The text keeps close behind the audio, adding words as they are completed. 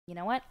You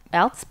know what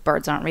else?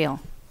 Birds aren't real.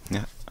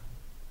 Yeah.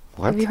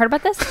 What? Have you heard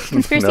about this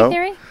conspiracy No.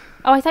 theory?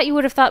 Oh, I thought you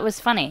would have thought it was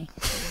funny.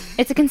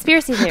 It's a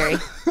conspiracy theory.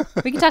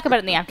 We can talk about it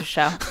in the after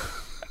show.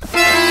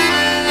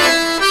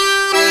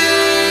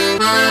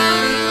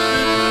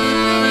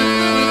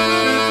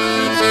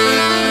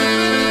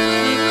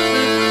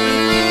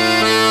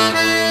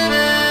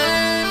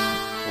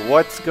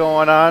 What's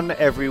going on,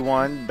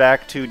 everyone?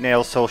 Back to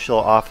Nail Social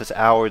Office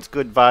Hours.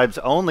 Good vibes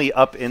only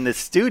up in the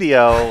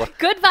studio.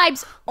 Good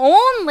vibes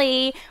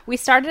only. We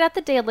started out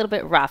the day a little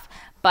bit rough,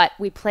 but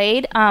we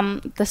played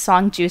the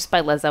song "Juice"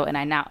 by Lizzo, and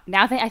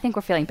I think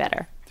we're feeling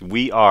better.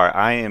 We are.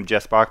 I am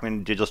Jess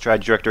Bachman, Digital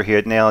Strategy Director here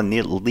at Nail, and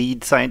the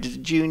Lead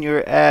Scientist Junior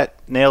at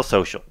Nail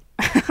Social.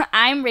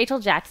 I'm Rachel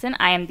Jackson.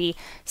 I am the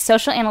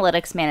Social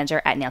Analytics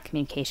Manager at Nail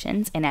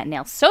Communications, and at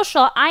Nail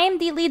Social, I am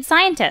the Lead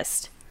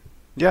Scientist.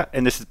 Yeah,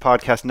 and this is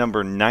podcast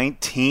number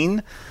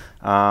 19.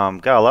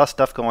 Got a lot of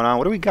stuff going on.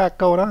 What do we got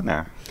going on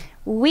there?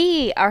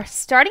 We are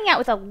starting out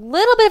with a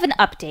little bit of an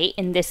update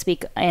in This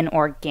Week in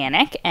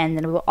Organic, and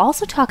then we'll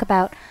also talk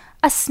about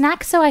a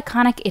snack so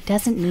iconic it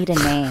doesn't need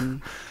a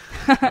name.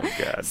 Oh,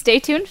 God. Stay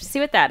tuned to see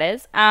what that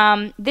is.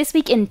 This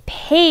Week in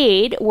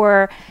Paid,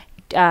 we're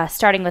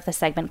starting with a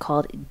segment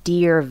called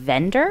Dear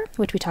Vendor,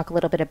 which we talk a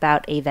little bit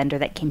about a vendor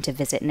that came to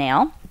visit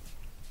Nail.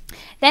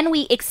 Then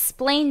we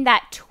explain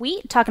that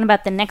tweet, talking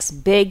about the next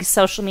big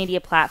social media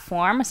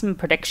platform, some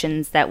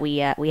predictions that we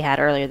had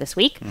earlier this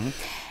week. Mm-hmm.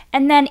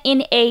 And then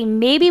in a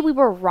maybe we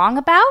were wrong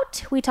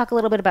about, we talk a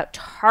little bit about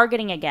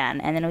targeting again.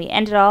 And then we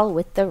end it all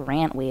with the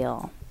rant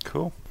wheel.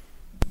 Cool.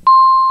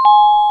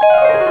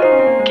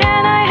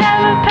 Can I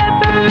have a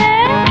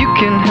peppermint? You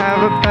can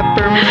have a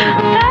peppermint.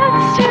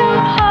 That's too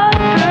hard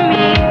for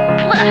me.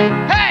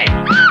 Hey!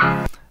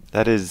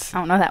 That is... I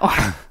don't know that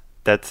one.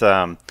 That's,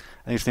 I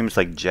think his name is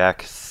like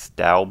Jack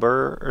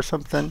Stauber or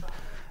something.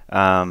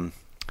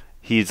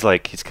 He's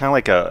kind of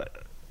like a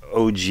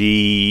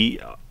OG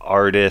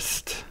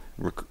artist.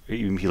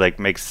 He like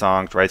makes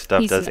songs, writes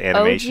stuff, does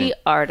animation. He's an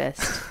OG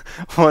artist.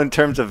 Well, in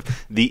terms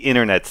of the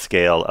internet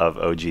scale of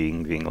OG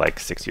being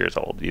like 6 years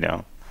old, you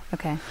know.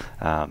 Okay.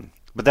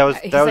 But that was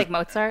He's that was like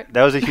Mozart?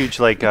 That was a huge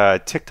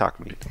TikTok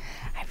meme.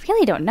 I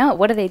really don't know.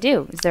 What do they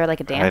do? Is there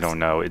like a dance? I don't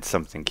know. It's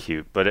something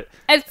cute, but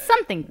It's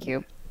something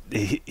cute.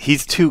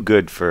 he's too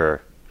good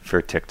for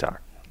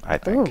TikTok, I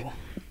think. Ooh.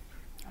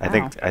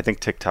 I think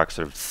TikTok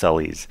sort of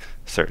sullies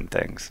certain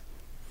things.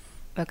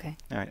 Okay.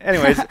 All right.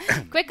 Anyways,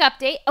 Quick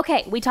update.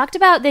 Okay, we talked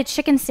about the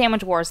chicken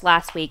sandwich wars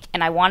last week,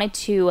 and I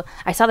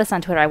saw this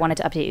on Twitter. I wanted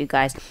to update you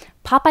guys.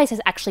 Popeyes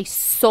has actually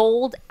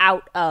sold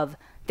out of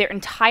their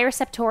entire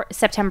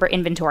September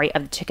inventory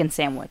of the chicken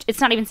sandwich. It's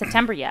not even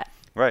September yet.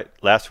 right.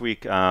 Last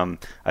week, I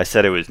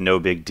said it was no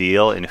big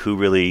deal, and who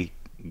really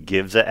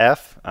gives a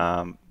F?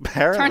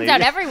 Apparently, Turns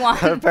out everyone.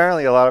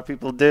 Apparently, a lot of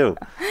people do.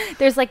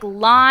 There's like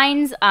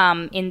lines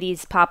in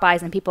these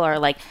Popeyes, and people are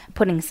like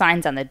putting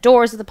signs on the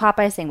doors of the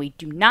Popeyes saying, "We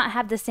do not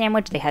have the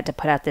sandwich." They had to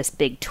put out this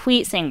big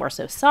tweet saying, "We're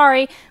so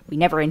sorry. We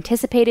never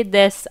anticipated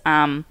this,"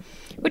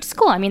 which is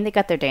cool. I mean, they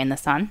got their day in the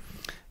sun.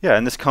 Yeah,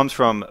 and this comes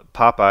from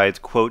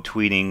Popeyes quote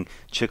tweeting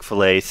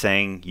Chick-fil-A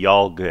saying,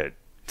 "Y'all good."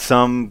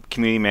 Some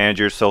community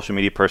manager, social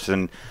media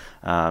person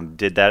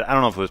did that. I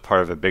don't know if it was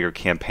part of a bigger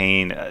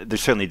campaign. They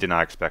certainly did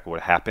not expect what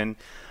would happen,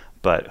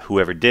 but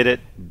whoever did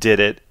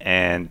it,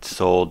 and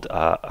sold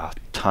a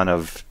ton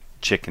of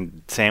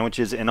chicken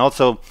sandwiches. And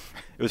also,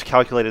 it was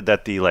calculated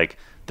that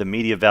the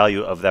media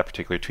value of that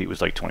particular tweet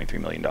was like $23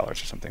 million or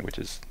something, which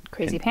is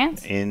Crazy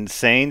pants.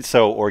 Insane.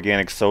 So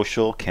organic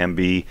social can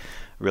be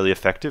really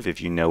effective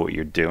if you know what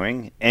you're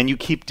doing, and you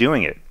keep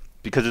doing it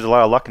because there's a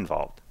lot of luck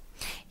involved.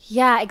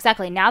 Yeah,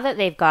 exactly. Now that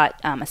they've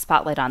got a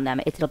spotlight on them,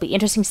 it'll be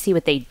interesting to see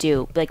what they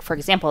do. Like, for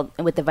example,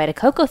 with the Vita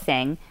Coco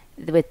thing,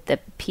 with the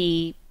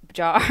pea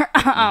jar,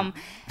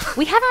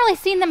 we haven't really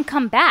seen them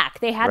come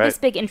back. They had this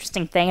big,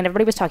 interesting thing, and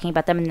everybody was talking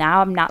about them, and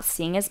now I'm not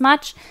seeing as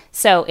much.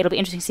 So it'll be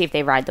interesting to see if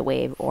they ride the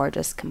wave or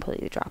just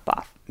completely drop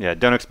off. Yeah,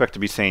 don't expect to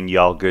be saying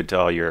y'all good to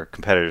all your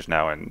competitors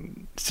now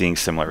and seeing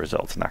similar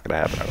results. Not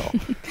going to happen at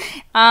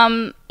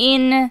all.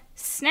 In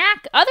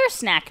other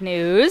snack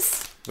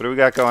news... What do we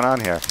got going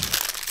on here?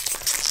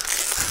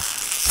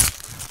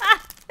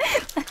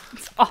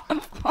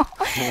 Awful.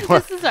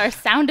 This is our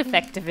sound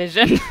effect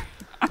division.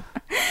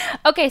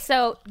 Okay,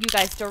 so you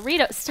guys,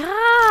 Dorito,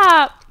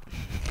 stop.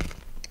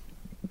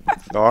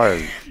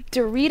 Sorry.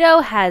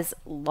 Dorito has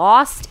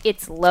lost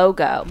its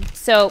logo.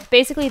 So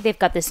basically, they've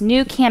got this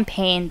new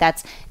campaign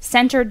that's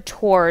centered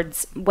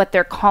towards what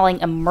they're calling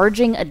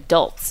emerging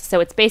adults. So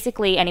it's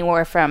basically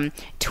anywhere from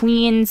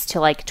tweens to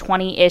like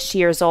 20-ish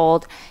years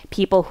old,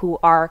 people who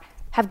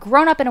have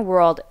grown up in a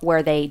world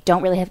where they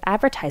don't really have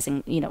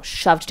advertising,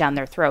 shoved down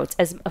their throats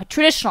as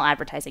traditional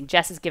advertising.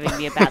 Jess is giving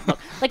me a bad look.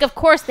 Like, of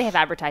course they have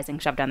advertising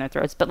shoved down their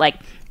throats, but like,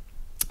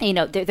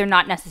 they're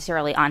not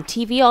necessarily on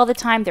TV all the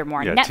time. They're more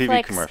on Netflix.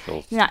 TV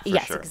commercials.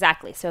 Yes, sure.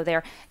 Exactly. So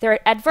they're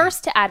adverse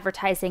to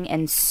advertising,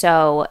 and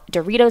so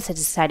Doritos has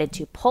decided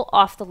to pull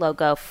off the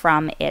logo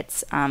from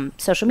its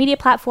social media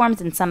platforms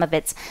and some of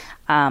its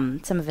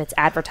some of its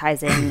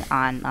advertising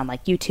on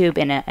like YouTube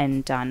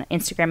and on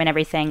Instagram and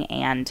everything.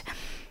 And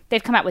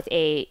they've come out with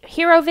a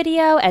hero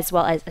video as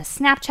well as a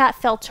Snapchat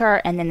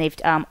filter, and then they've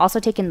also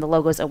taken the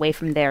logos away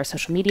from their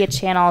social media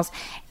channels,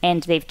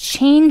 and they've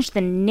changed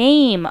the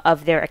name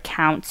of their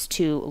accounts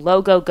to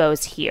Logo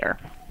Goes Here.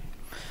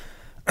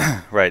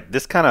 Right.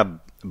 This kind of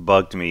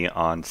bugged me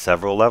on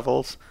several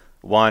levels.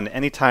 One,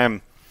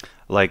 anytime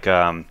like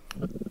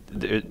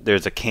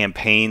there's a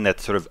campaign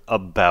that's sort of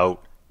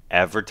about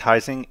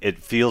advertising, it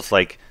feels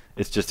like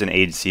it's just an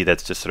agency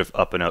that's just sort of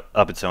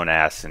up its own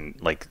ass, and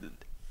like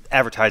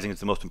advertising is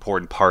the most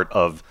important part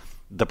of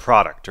the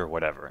product or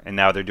whatever. And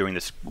now they're doing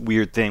this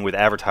weird thing with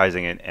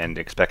advertising and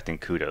expecting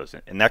kudos.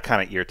 And that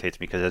kind of irritates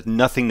me because it has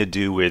nothing to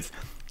do with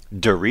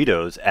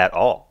Doritos at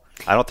all.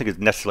 I don't think it's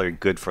necessarily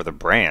good for the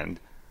brand.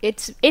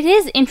 It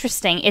is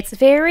interesting. It's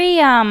very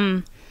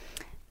I'm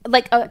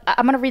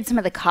going to read some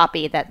of the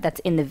copy that's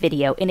in the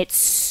video, and it's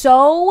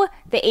so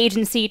the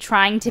agency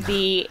trying to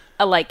be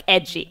like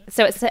edgy.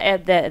 So it's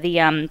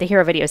the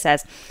hero video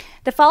says,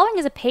 "The following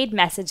is a paid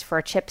message for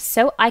a chip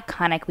so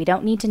iconic we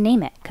don't need to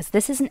name it, because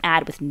this is an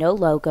ad with no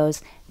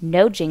logos,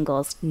 no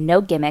jingles, no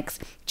gimmicks,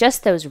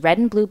 just those red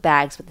and blue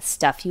bags with the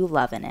stuff you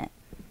love in it."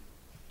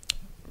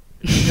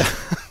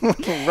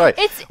 Right.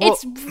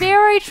 It's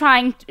very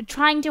trying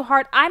too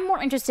hard. I'm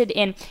more interested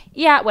in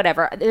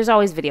whatever. There's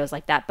always videos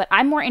like that, but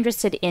I'm more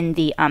interested in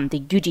the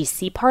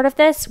UGC part of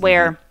this,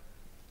 where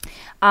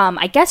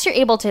I guess you're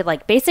able to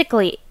like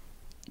basically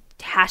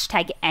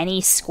hashtag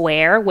any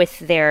square with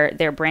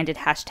their branded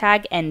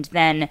hashtag, and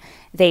then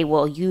they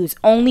will use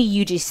only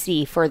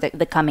UGC for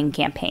the coming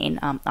campaign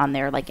on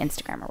their like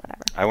Instagram or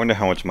whatever. I wonder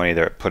how much money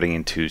they're putting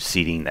into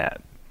seeding that.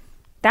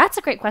 That's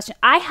a great question.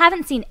 I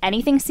haven't seen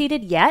anything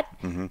seeded yet.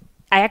 Mm-hmm.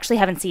 I actually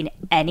haven't seen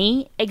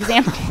any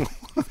example.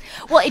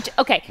 Well,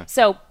 okay.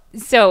 So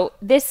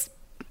this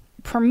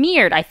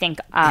premiered, I think,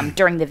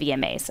 during the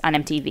VMAs on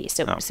MTV.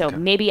 So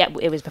maybe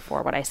it was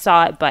before what I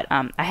saw, but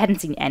I hadn't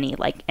seen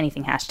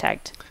anything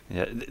hashtagged.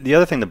 Yeah. The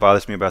other thing that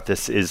bothers me about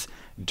this is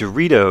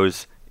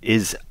Doritos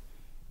is,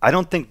 I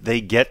don't think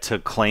they get to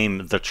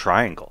claim the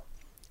triangle.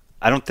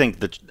 I don't think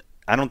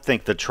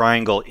the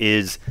triangle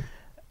is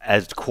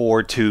as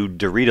core to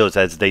Doritos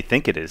as they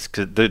think it is,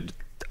 because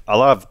a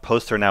lot of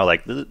posts are now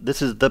like,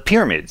 this is the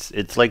pyramids.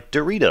 It's like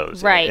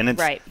Doritos, right? And it's,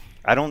 right.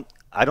 I don't.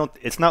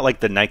 It's not like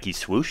the Nike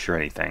swoosh or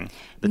anything.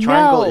 The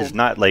triangle is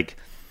not like,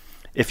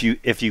 if you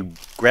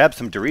grab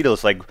some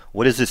Doritos, like,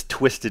 what is this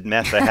twisted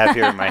mess I have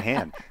here in my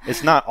hand?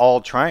 It's not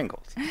all triangles.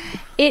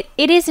 It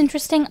is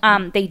interesting.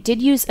 They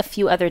did use a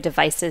few other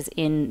devices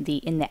in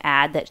the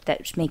ad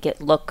that make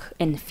it look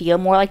and feel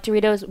more like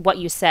Doritos. What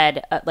you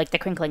said, like the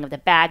crinkling of the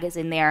bag is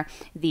in there,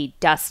 the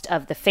dust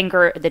of the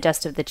finger, the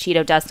dust of the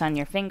Cheeto dust on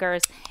your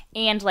fingers,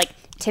 and like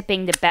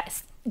tipping the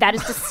best. That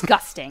is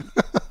disgusting.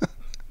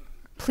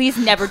 Please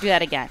never do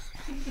that again.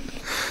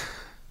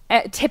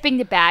 Tipping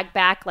the bag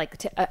back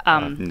like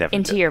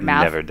into your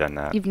mouth. Never done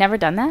that. You've never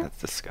done that? That's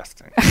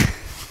disgusting.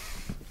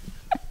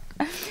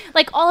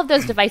 Like all of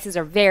those devices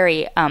are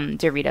very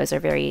Doritos are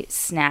very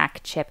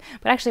snack chip.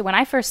 But actually, when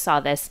I first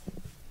saw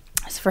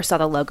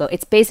the logo,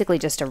 it's basically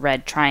just a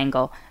red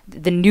triangle.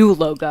 The new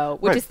logo,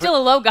 which is still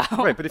a logo.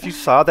 Right, but if you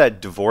saw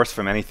that divorced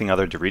from anything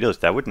other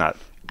Doritos, that would not.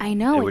 I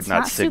know it would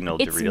not signal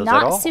Doritos at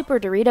all. It's not super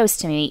Doritos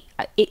to me.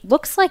 It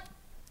looks like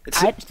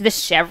the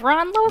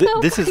Chevron logo.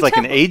 This is like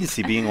an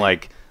agency being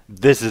like,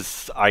 this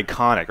is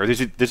iconic, or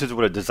this is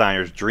what a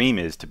designer's dream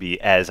is, to be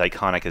as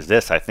iconic as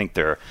this. I think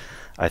they're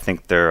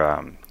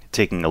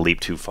taking a leap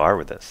too far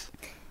with this.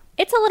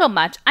 It's a little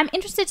much. I'm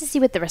interested to see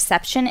what the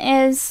reception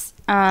is,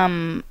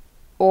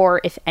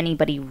 or if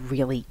anybody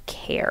really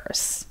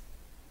cares,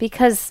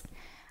 because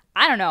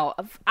I don't know.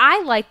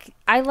 I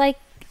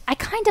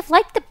kind of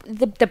like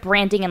the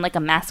branding and like a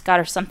mascot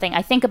or something.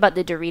 I think about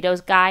the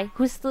Doritos guy.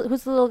 Who's the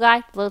little guy?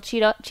 The little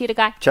cheetah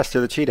guy?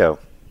 Chester the Cheeto.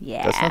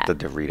 Yeah. That's not the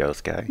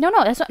Doritos guy. No,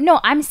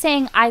 I'm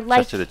saying I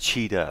like Chester the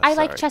Cheetah. I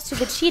like Chester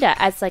the Cheetah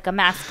as like a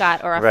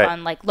mascot or a right.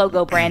 fun like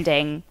logo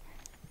branding.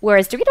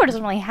 Whereas Dorito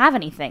doesn't really have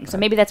anything, so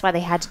maybe that's why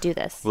they had to do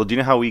this. Well, do you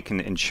know how we can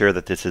ensure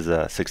that this is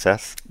a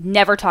success?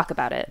 Never talk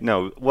about it.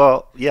 No.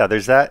 Well, yeah,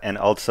 there's that, and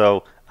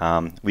also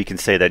we can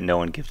say that no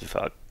one gives a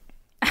fuck.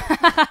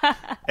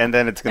 And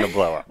then it's going to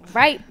blow up.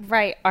 Right.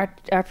 Our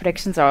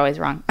predictions are always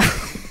wrong.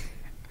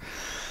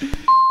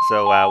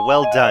 So,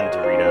 well done,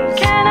 Doritos.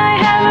 Can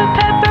I have a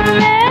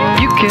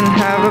peppermint? You can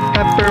have a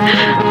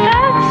peppermint.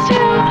 That's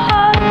too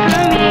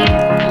hard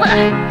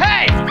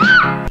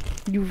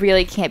for me. You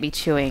really can't be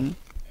chewing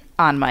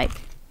on mic.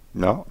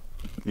 No?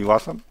 You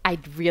want some? I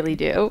really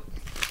do.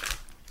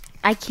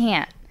 I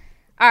can't.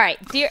 All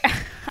right, dear.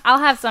 I'll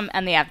have some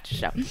on the after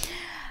show.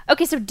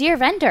 Okay, so dear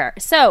vendor.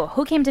 So,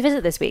 who came to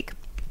visit this week?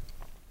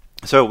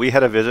 So, we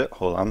had a visit.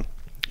 Hold on.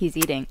 He's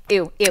eating.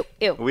 Ew.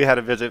 We had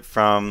a visit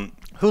from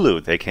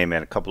Hulu. They came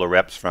in. A couple of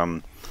reps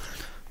from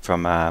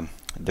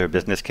their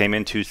business came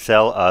in to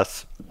sell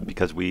us,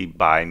 because we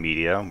buy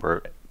media, we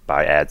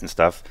buy ads and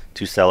stuff,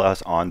 to sell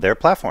us on their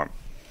platform.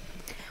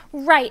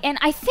 Right, and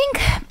I think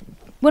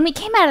when we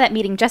came out of that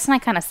meeting, Jess and I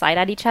kind of sighed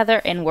at each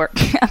other and were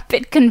a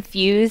bit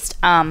confused.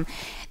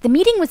 The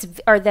meeting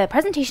the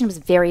presentation was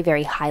very,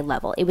 very high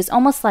level. It was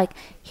almost like,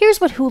 here's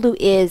what Hulu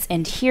is,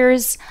 and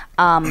here's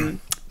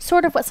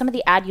sort of what some of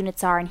the ad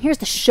units are, and here's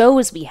the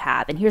shows we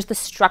have, and here's the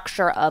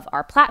structure of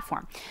our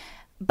platform.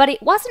 But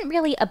it wasn't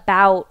really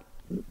about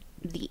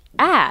the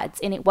ads,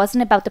 and it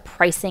wasn't about the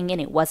pricing,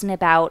 and it wasn't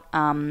about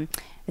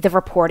the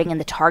reporting and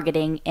the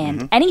targeting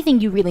and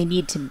anything you really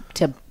need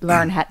to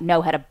learn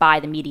know how to buy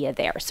the media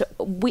there. So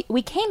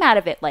we came out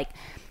of it like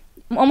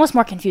almost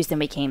more confused than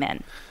we came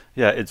in.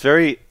 Yeah,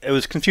 it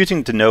was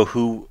confusing to know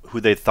who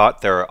they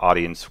thought their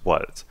audience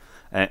was.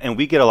 And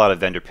we get a lot of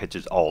vendor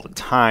pitches all the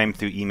time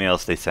through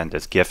emails. They send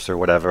us gifts or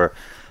whatever.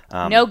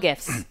 No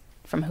gifts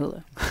from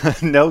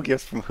Hulu. No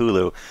gifts from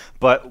Hulu.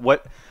 But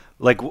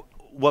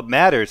what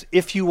matters,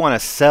 if you want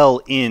to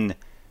sell in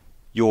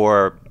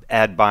your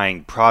ad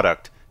buying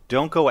product,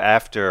 don't go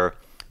after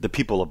the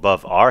people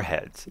above our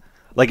heads.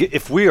 Like,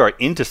 if we are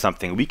into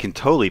something, we can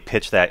totally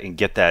pitch that and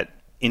get that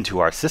into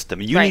our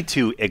system. You need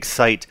to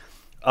excite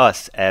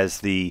us as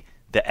the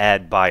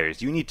ad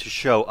buyers. You need to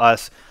show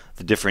us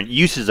the different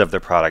uses of their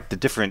product, the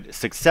different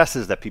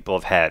successes that people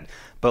have had.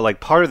 But like,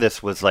 part of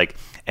this was like,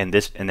 and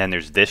then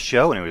there's this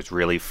show, and it was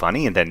really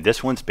funny, and then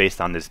this one's based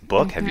on this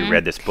book. Have you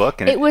read this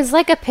book? And it was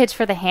like a pitch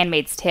for The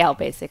Handmaid's Tale,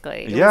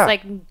 basically. It Yeah. was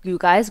like, you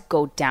guys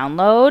go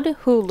download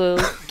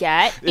Hulu,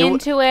 get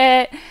into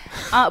it.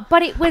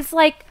 But it was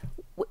like,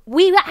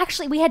 we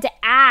had to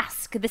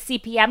ask the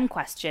CPM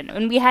question,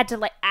 and we had to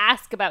like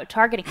ask about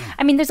targeting.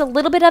 I mean, there's a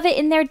little bit of it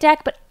in their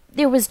deck, but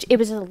it was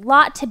a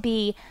lot to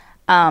be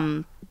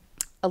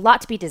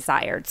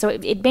desired. So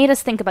it made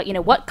us think about,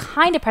 what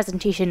kind of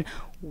presentation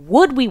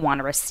would we want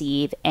to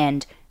receive,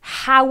 and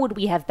how would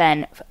we have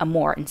been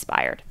more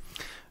inspired?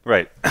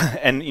 Right.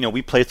 And,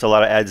 we placed a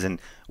lot of ads, and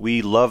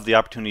we love the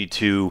opportunity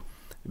to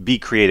be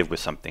creative with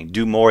something,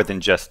 do more than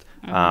just,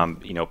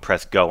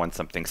 press go on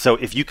something. So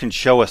if you can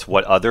show us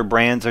what other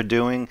brands are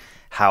doing,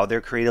 how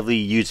they're creatively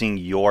using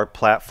your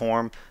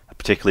platform,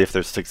 particularly if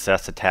there's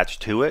success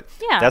attached to it,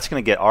 that's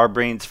going to get our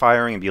brains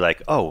firing and be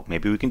like, oh,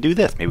 maybe we can do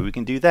this, maybe we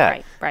can do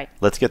that. Right.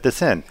 Let's get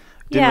this in.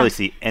 Didn't really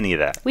see any of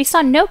that. We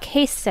saw no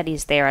case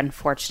studies there,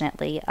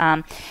 unfortunately.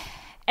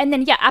 And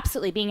then,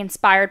 absolutely, being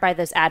inspired by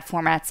those ad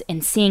formats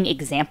and seeing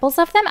examples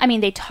of them. I mean,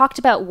 they talked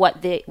about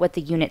what the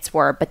units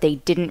were, but they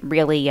didn't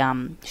really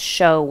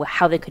show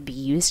how they could be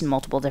used in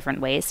multiple different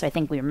ways. So I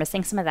think we were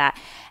missing some of that.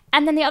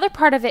 And then the other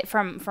part of it,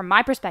 from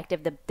my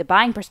perspective, the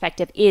buying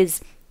perspective,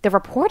 is the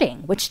reporting,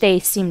 which they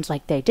seemed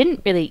like they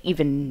didn't really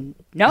even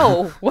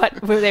know what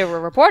they were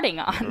reporting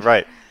on.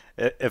 Right.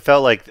 It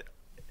felt like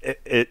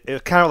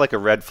it kind of like a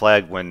red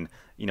flag when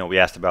we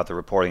asked about the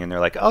reporting, and they're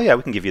like, oh yeah,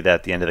 we can give you that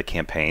at the end of the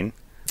campaign.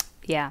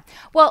 Yeah.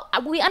 Well,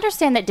 we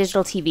understand that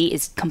digital TV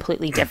is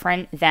completely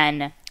different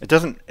than... It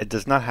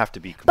does not have to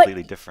be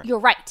completely different. You're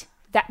right.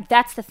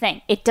 That's the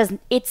thing. It doesn't...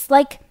 It's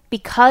like,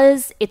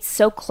 because it's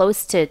so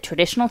close to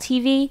traditional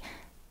TV,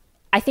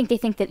 I think they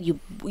think that you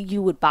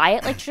would buy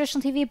it like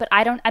traditional TV, but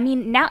I don't... I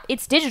mean, now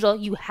it's digital.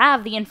 You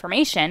have the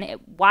information.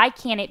 Why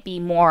can't it be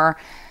more...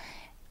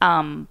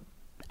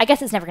 I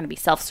guess it's never going to be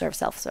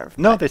self-serve.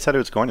 No, they said it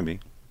was going to be.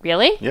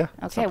 Really? Yeah.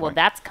 Okay, well,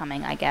 that's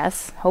coming, I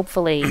guess.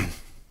 Hopefully...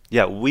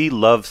 Yeah, we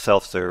love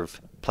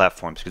self-serve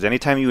platforms, because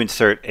anytime you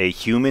insert a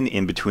human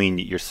in between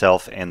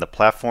yourself and the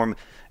platform,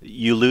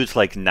 you lose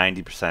like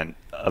 90%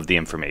 of the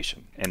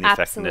information and the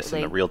effectiveness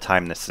and the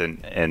real-timeness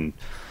and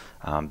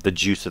the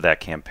juice of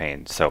that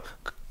campaign. So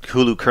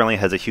Hulu currently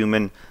has a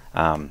human.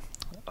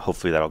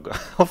 Hopefully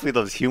hopefully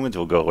those humans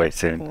will go away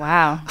soon.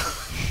 Wow.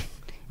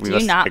 We Do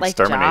must you not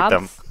exterminate like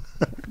them.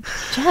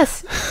 jobs?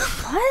 Just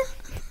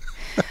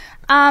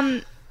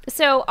what?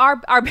 So our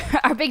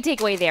big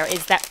takeaway there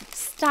is that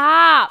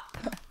stop.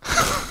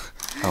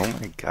 Oh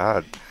my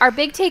God. Our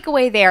big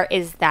takeaway there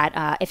is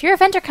that if you're a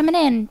vendor coming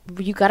in,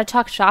 you got to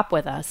talk shop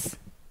with us.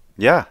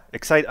 Yeah,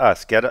 excite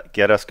us, get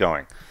us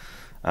going,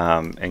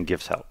 and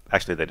gifts help.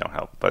 Actually, they don't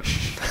help, but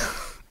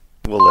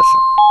we'll listen.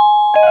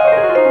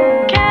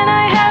 Can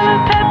I have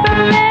a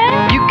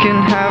peppermint? You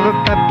can have a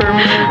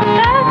peppermint.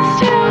 That's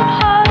too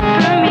hot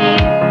for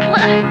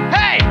me.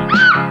 Hey!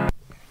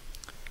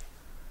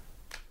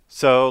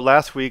 So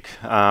last week,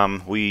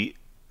 we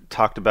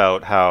talked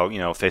about how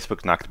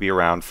Facebook's not going to be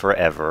around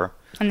forever.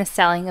 And the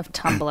selling of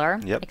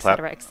Tumblr, Yep, et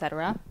cetera, et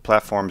cetera.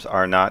 Platforms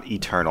are not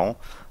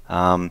eternal,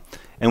 and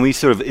we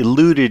sort of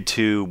alluded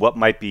to what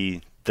might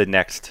be the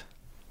next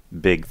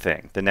big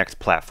thing, the next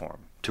platform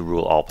to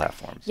rule all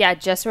platforms. Yeah,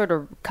 just sort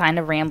of kind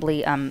of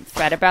rambly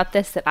thread about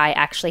this that I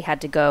actually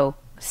had to go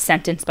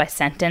sentence by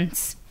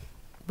sentence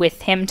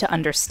with him to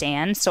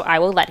understand. So I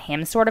will let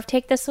him sort of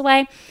take this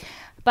away.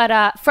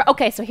 But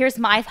so here's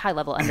my high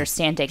level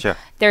understanding. Sure.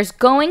 There's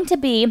going to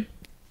be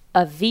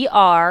a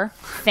VR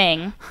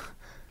thing.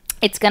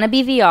 It's going to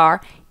be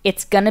VR.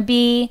 It's going to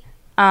be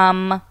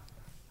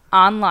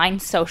online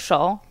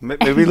social.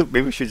 Maybe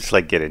we should just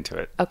get into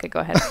it. Okay, go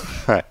ahead.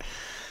 All right.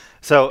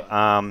 So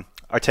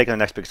our take on the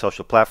next big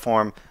social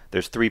platform,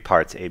 there's three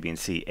parts, A, B, and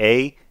C.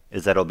 A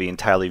is that it'll be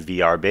entirely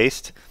VR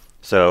based.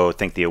 So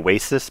think the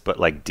Oasis, but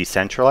like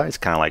decentralized,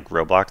 kind of like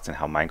Roblox and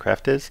how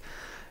Minecraft is.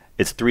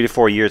 It's 3 to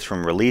 4 years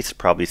from release,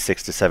 probably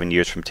 6 to 7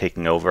 years from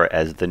taking over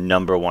as the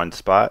number one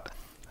spot.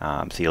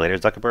 See you later,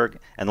 Zuckerberg.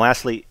 And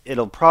lastly,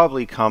 it'll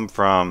probably come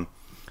from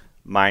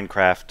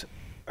Microsoft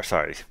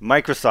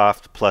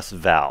plus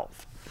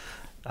Valve.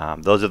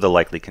 Those are the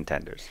likely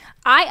contenders.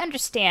 I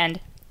understand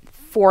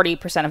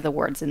 40% of the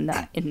words in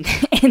that in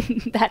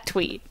that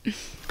tweet.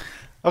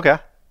 Okay,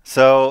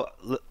 so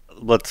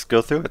let's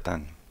go through it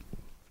then.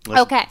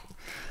 Okay.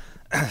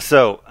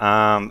 So,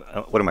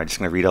 what am I just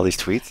going to read all these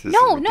tweets?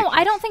 No,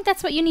 I don't think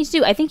that's what you need to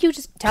do. I think you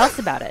just tell us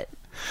about it.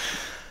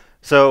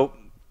 So,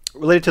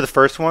 related to the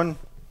first one,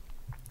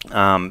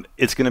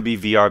 it's going to be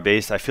VR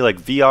based. I feel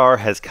like VR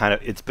has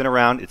it's been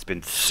around. It's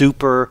been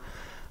super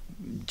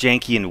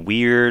janky and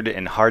weird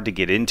and hard to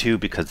get into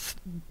because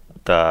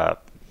the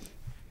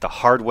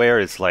hardware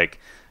is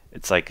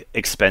it's like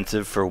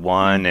expensive for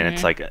one, and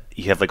it's like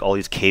you have like all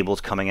these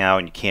cables coming out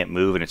and you can't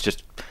move, and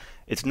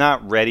it's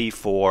not ready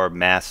for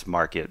mass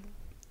market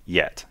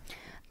yet.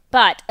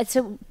 But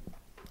so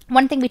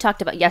one thing we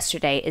talked about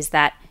yesterday is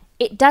that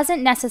it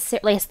doesn't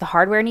necessarily, yes, the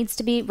hardware needs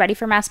to be ready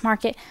for mass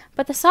market,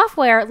 but the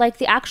software, like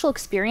the actual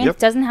experience,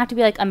 doesn't have to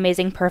be like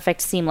amazing,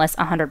 perfect, seamless,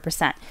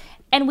 100%.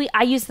 And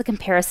I use the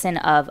comparison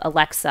of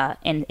Alexa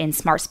in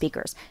smart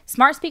speakers.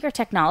 Smart speaker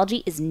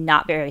technology is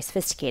not very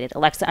sophisticated.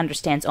 Alexa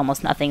understands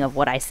almost nothing of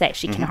what I say.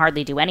 She can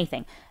hardly do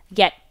anything.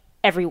 Yet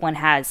everyone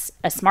has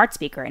a smart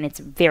speaker, and it's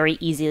very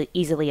easily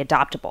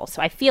adoptable.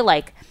 So I feel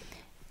like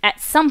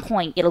at some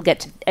point it'll get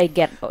to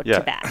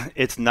that.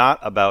 It's not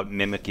about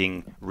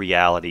mimicking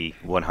reality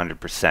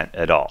 100%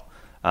 at all.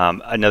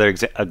 A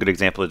good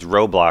example is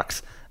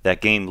Roblox.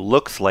 That game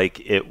looks like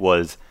it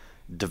was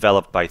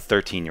developed by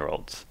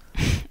 13-year-olds.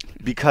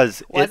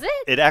 Because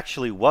it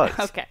actually was.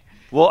 Okay.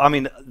 Well, I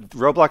mean,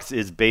 Roblox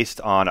is based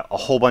on a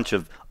whole bunch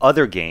of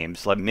other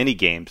games, like mini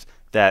games,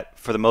 that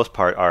for the most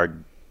part are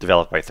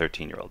developed by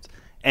 13-year-olds.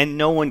 And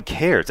no one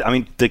cares. I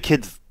mean, the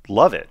kids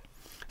love it.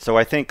 So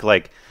I think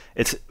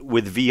it's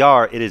with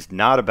VR, it is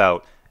not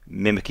about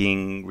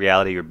mimicking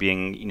reality or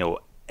being,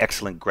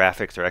 excellent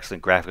graphics or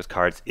excellent graphics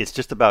cards. It's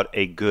just about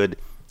a good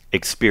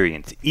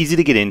experience. Easy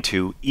to get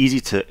into, easy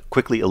to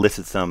quickly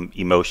elicit some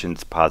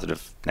emotions,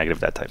 positive,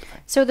 negative, that type of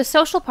thing. So the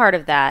social part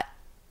of that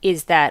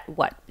is that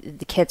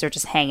the kids are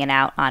just hanging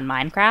out on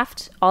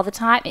Minecraft all the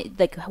time?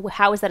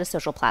 How is that a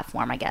social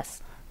platform, I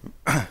guess?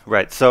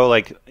 Right. So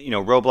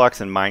Roblox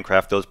and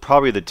Minecraft, those are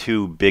probably the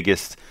two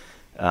biggest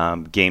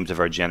games of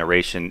our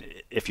generation.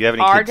 If you have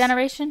any kids,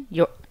 generation?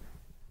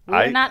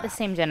 We're not the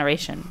same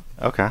generation.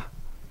 Okay.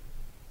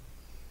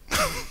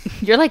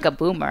 You're like a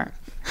boomer.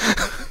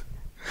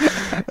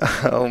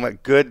 Oh my!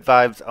 Good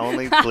vibes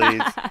only,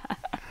 please.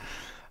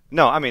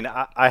 No, I mean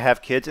I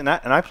have kids, and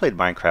I played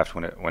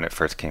Minecraft when it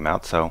first came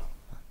out, so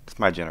it's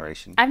my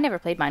generation. I've never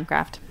played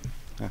Minecraft.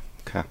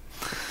 Okay.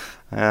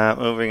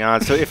 Moving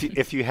on. So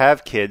if you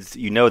have kids,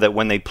 you know that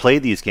when they play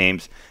these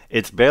games,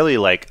 it's barely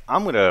like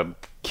I'm gonna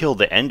kill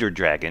the Ender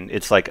Dragon.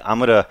 It's like I'm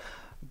gonna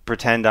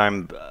pretend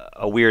I'm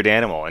a weird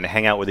animal and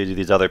hang out with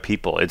these other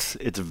people. It's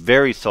a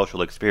very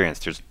social experience.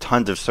 There's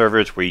tons of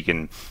servers where you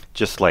can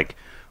just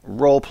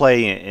role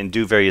play and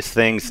do various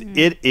things.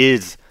 It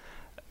is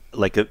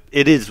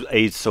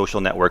a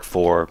social network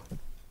for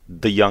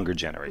the younger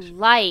generation.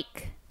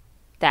 Like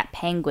that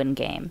Penguin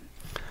game.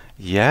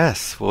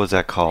 Yes. What was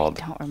that called?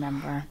 I don't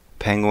remember.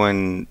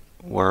 Penguin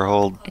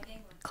World.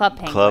 Club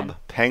Penguin. Club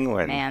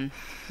Penguin. Man,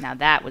 now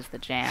that was the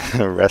jam.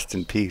 Rest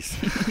in peace.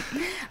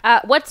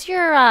 What's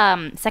your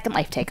Second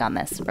Life take on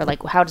this? Or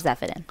how does that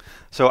fit in?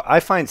 So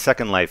I find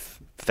Second Life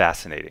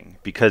fascinating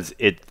because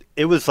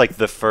it was like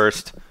the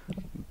first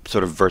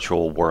sort of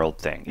virtual world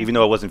thing. Even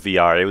though it wasn't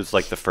VR, it was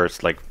like the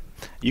first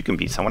you can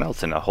be someone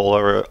else in a whole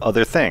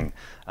other thing.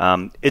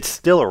 It's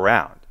still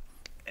around,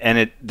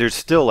 and there's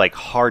still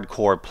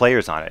hardcore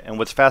players on it. And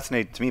what's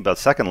fascinating to me about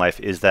Second Life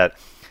is that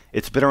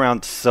it's been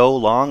around so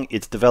long.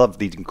 It's developed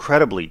these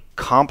incredibly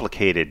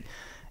complicated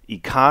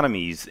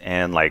economies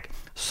and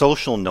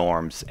social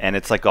norms, and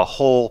it's like a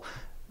whole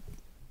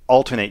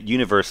alternate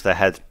universe that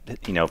has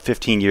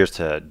 15 years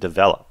to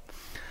develop.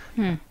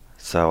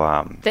 So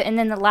and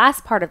then the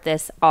last part of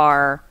this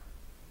are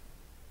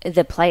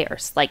the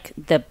players. Is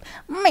it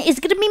going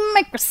to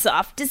be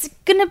Microsoft? Is it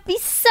going to be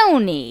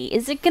Sony?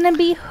 Is it going to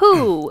be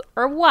who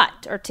or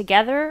what or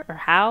together or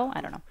how?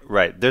 I don't know.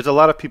 Right. There's a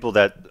lot of people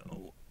that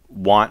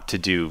want to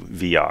do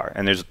VR,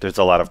 and there's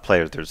a lot of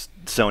players. There's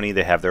Sony.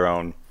 They have their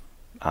own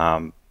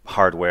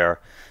hardware,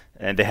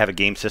 and they have a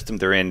game system.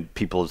 They're in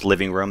people's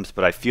living rooms,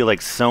 but I feel like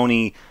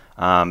Sony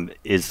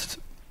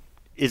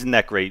isn't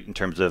that great in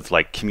terms of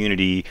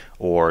community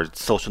or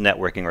social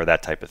networking or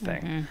that type of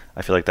thing.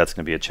 I feel like that's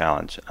going to be a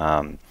challenge.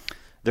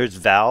 There's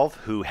Valve,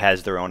 who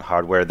has their own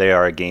hardware. They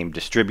are a game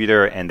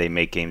distributor, and they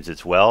make games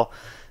as well.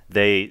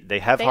 They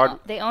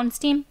own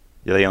Steam?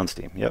 Yeah, they own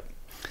Steam. Yep.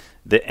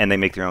 And they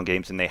make their own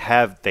games, and they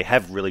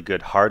have really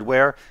good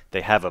hardware.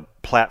 They have a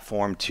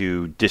platform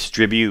to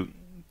distribute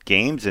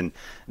games, and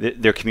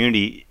their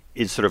community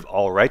is sort of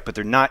all right, but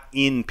they're not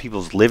in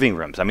people's living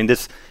rooms. I mean,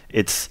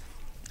 it's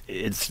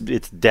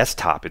it's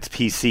desktop, it's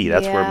PC.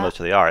 That's where Yeah. most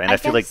of they are. And I I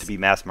feel like guess- to be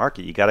mass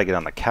market, you got to get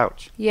on the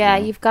couch. Yeah,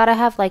 you've got to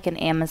have like an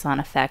Amazon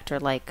effect or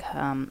like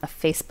a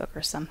Facebook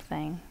or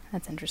something.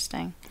 That's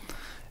interesting.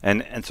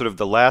 And sort of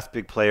the last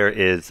big player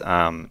is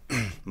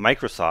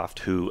Microsoft,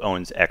 who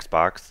owns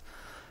Xbox.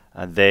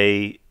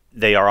 They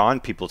are on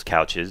people's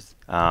couches.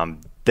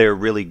 They're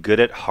really good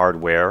at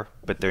hardware,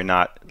 but they're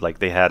not like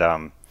they had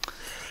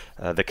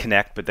the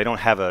Kinect, but they don't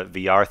have a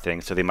VR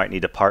thing, so they might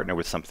need to partner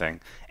with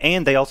something.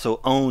 And they also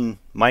own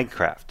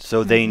Minecraft,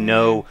 so they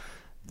know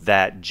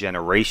that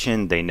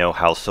generation. They know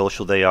how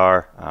social they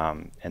are,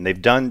 and they've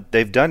done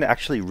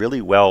actually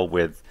really well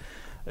with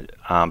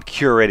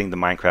curating the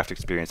Minecraft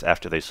experience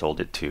after they sold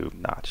it to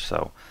Notch.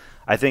 So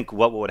I think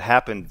what would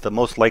happen, the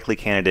most likely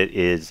candidate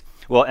is,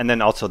 well, and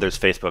then also there's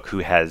Facebook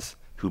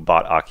who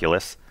bought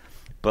Oculus.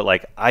 But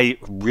like, I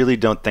really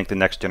don't think the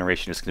next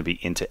generation is going to be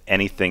into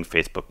anything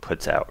Facebook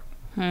puts out.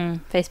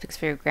 Facebook's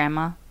for your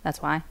grandma.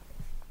 That's why.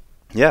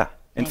 Yeah.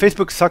 And Maybe.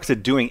 Facebook sucks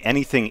at doing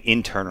anything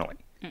internally.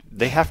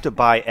 They have to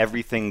buy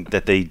everything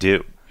that they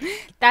do.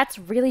 That's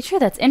really true.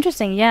 That's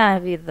interesting. Yeah,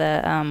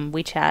 the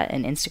WeChat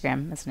and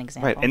Instagram as an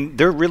example. Right. And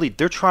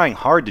they're trying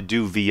hard to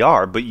do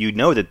VR, but you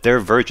know that their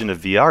version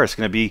of VR is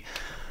going to be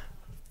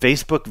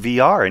Facebook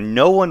VR, and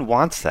no one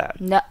wants that.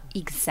 No,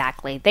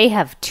 exactly. They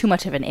have too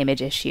much of an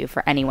image issue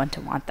for anyone to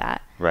want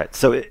that. Right.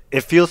 So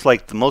it feels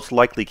like the most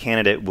likely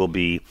candidate will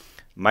be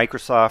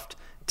Microsoft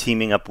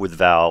teaming up with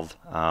Valve,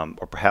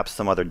 or perhaps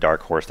some other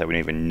dark horse that we don't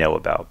even know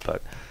about.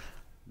 But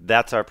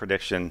that's our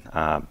prediction.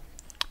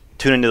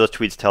 Tune into those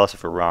tweets. Tell us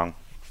if we're wrong.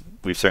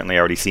 We've certainly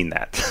already seen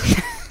that.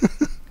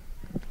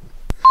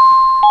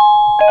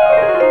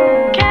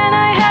 Can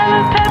I have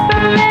a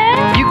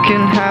peppermint? You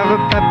can have a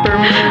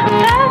peppermint.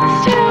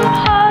 That's too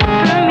hot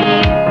for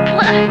me.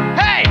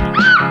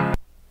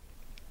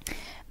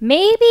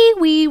 Maybe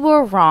we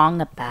were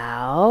wrong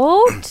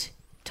about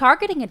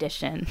targeting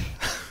edition.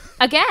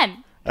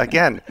 Again.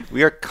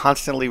 We are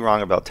constantly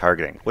wrong about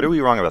targeting. What are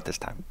we wrong about this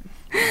time?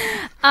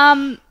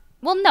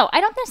 Well, no, I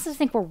don't necessarily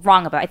think we're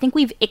wrong about it. I think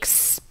we've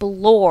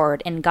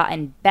explored and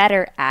gotten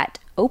better at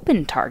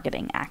open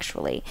targeting,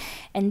 actually.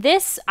 And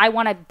this, I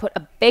want to put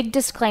a big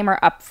disclaimer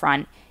up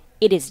front.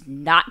 It is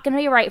not going to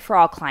be right for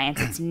all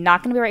clients. It's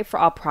not going to be right for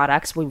all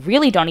products. We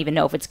really don't even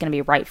know if it's going to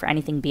be right for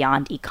anything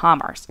beyond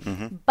e-commerce.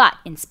 But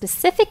in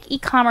specific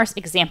e-commerce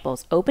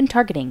examples, open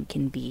targeting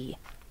can be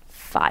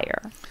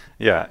fire.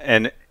 Yeah,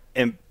 and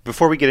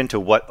before we get into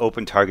what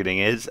open targeting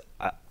is,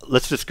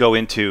 let's just go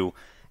into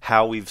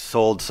how we've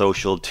sold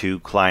social to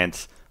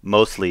clients,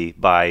 mostly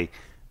by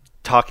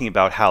talking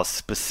about how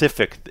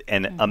specific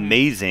and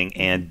amazing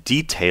and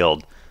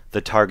detailed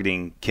the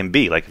targeting can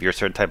be. Like if you're a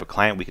certain type of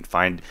client, we can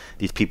find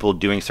these people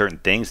doing certain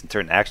things and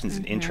certain actions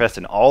and interests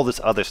and all this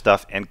other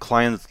stuff, and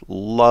clients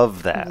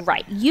love that.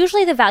 Right.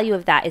 Usually the value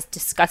of that is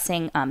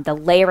discussing the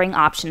layering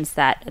options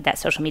that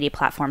social media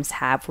platforms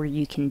have, where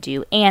you can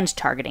do and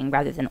targeting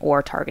rather than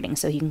or targeting.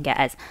 So you can get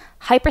as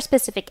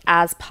hyper-specific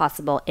as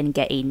possible and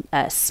get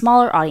a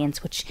smaller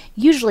audience, which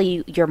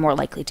usually you're more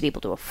likely to be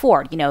able to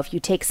afford. You know, if you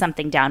take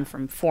something down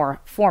from 4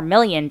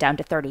 million down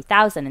to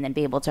 30,000 and then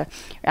be able to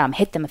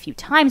hit them a few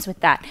times with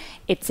that,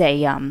 it's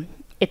a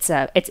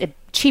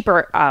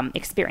cheaper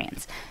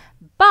experience.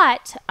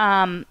 But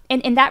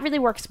and that really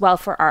works well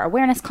for our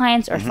awareness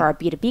clients or for our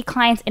B2B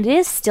clients. And it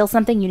is still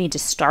something you need to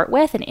start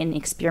with and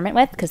experiment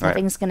with, because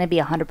nothing's going to be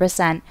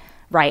 100%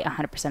 right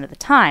 100% of the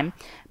time.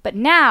 But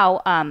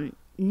now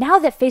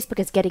that Facebook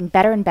is getting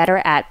better and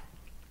better at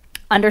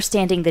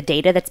understanding the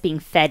data that's being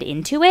fed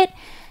into it,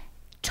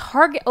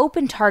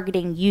 open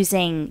targeting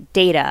using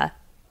data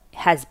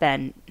has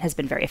been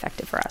very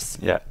effective for us.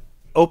 Yeah.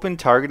 Open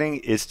targeting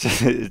is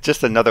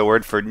just another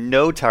word for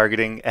no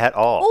targeting at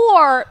all.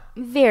 Or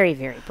very,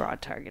 very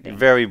broad targeting.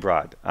 Very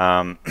broad.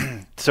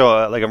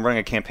 So like I'm running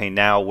a campaign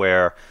now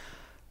where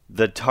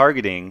the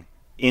targeting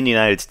in the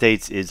United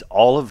States is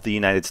all of the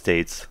United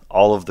States,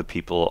 all of the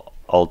people,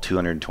 all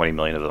 220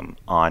 million of them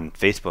on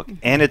Facebook.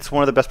 And it's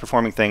one of the best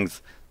performing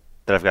things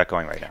that I've got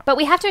going right now. But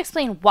we have to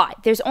explain why.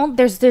 There's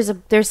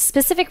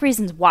specific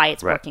reasons why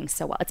it's working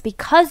so well. It's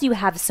because you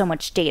have so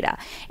much data.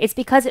 It's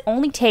because it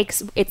only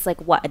takes, it's like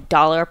what,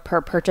 $1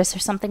 per purchase or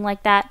something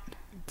like that?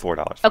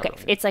 $4. Okay,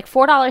 it's like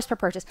 $4 per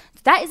purchase.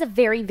 So that is a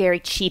very, very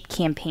cheap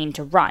campaign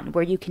to run,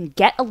 where you can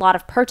get a lot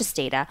of purchase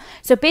data.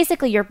 So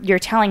basically, you're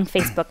telling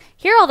Facebook,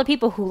 here are all the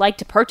people who like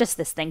to purchase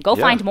this thing. Go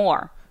find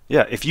more.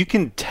 Yeah, if you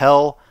can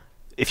signal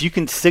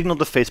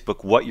to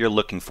Facebook what you're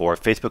looking for,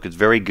 Facebook is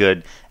very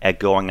good at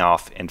going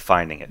off and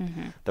finding it.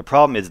 The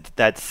problem is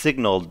that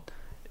signal,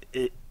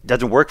 it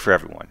doesn't work for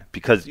everyone,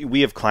 because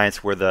we have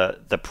clients where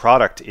the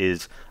product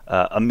is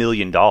 $1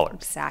 million.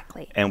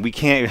 Exactly. And we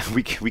can't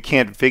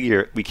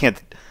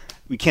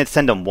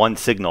send them one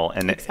signal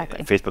and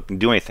Exactly. Facebook can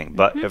do anything.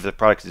 But if the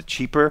product is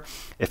cheaper,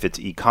 if it's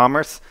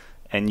e-commerce,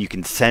 and you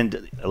can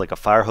send like a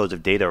fire hose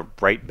of data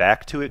right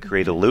back to it,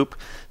 create a loop,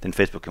 then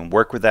Facebook can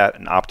work with that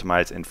and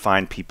optimize and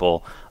find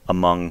people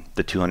among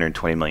the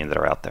 220 million that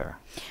are out there.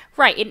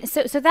 Right. And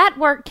so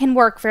that can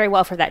work very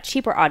well for that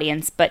cheaper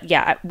audience. But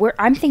yeah,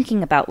 I'm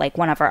thinking about like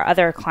one of our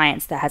other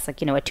clients that has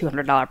like, a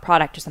 $200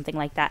 product or something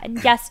like that.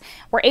 And yes,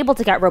 we're able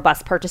to get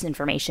robust purchase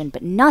information,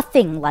 but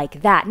nothing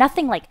like that.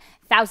 Nothing like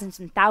thousands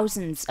and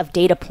thousands of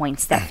data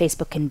points that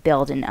Facebook can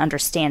build and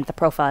understand the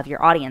profile of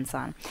your audience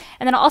on.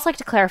 And then I'd also like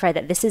to clarify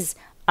that this is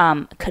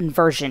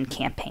conversion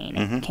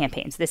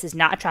campaigns. This is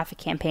not a traffic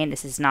campaign.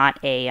 This is not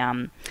a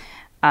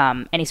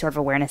any sort of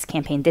awareness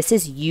campaign. This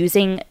is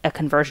using a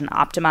conversion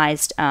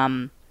optimized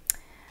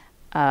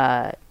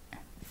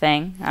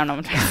thing. I don't know what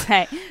I'm trying to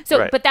say. So,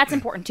 Right. But that's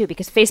important too,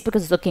 because Facebook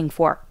is looking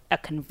for a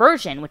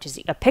conversion, which is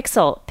a piece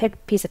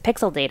of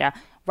pixel data,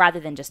 rather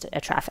than just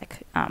a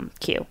traffic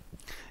queue.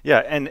 Yeah,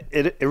 and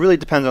it really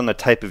depends on the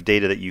type of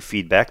data that you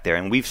feed back there.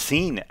 And we've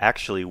seen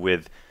actually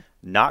with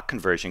not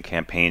conversion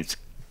campaigns,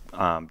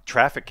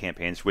 traffic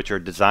campaigns, which are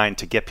designed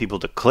to get people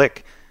to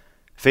click,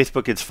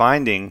 Facebook is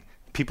finding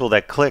people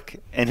that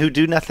click and who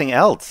do nothing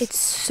else. It's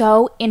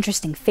so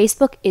interesting.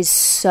 Facebook is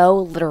so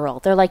literal.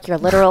 They're like your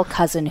literal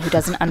cousin who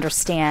doesn't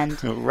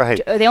understand.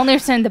 Right. They only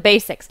understand the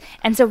basics.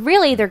 And so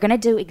really they're going to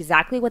do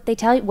exactly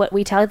what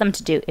we tell them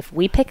to do. If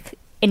we pick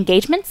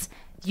engagements,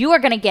 you are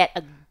going to get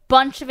a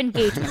bunch of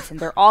engagements and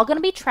they're all going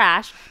to be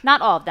trash. Not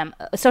all of them.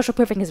 Social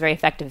proofing is very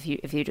effective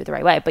if you do it the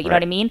right way, but you know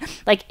what I mean?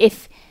 Like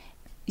if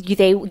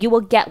you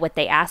will get what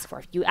they ask for.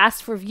 If you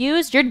ask for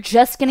views, you're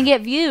just going to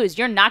get views.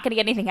 You're not going to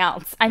get anything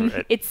else. I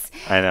mean,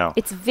 I know.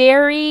 It's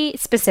very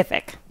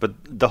specific. But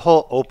the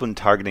whole open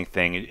targeting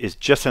thing is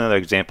just another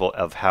example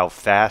of how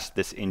fast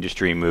this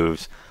industry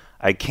moves.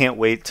 I can't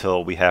wait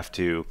till we have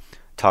to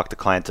talk to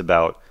clients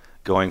about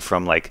going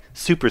from like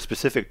super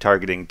specific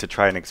targeting to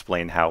try and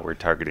explain how we're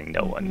targeting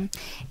no one.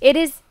 It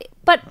is,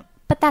 but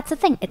that's the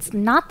thing. It's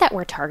not that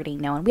we're targeting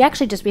no one. We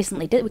actually just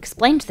recently we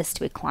explained this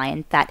to a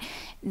client that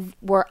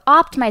we're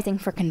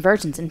optimizing for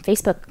conversions, and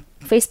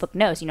Facebook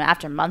knows,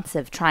 after months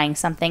of trying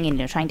something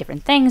and trying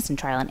different things and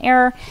trial and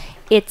error,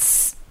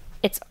 it's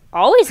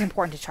always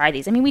important to try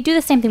these. I mean, we do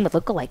the same thing with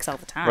lookalikes all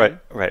the time.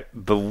 Right.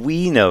 But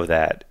we know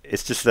that.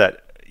 It's just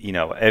that,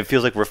 it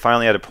feels like we're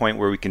finally at a point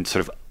where we can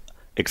sort of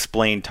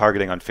explain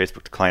targeting on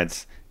Facebook to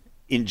clients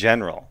in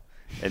general.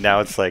 And now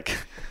it's like,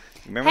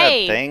 remember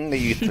that thing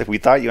that we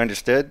thought you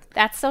understood?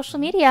 That's social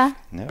media.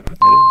 No, it is.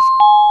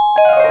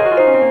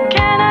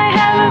 Can I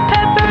have a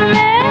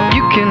peppermint?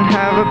 You can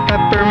have a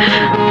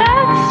peppermint.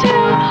 That's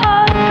too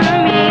hot for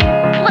me.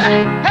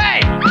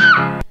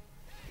 Hey!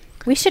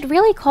 We should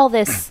really call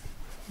this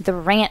the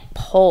rant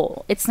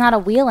poll. It's not a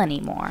wheel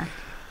anymore.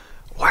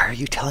 Why are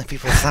you telling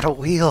people it's not a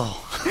wheel?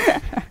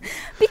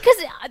 Because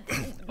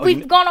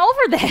we've gone over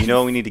this. You know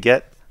what we need to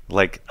get?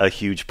 Like a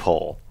huge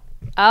poll.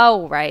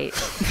 Oh, right.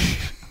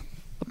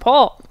 The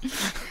poll.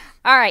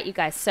 All right, you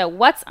guys. So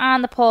what's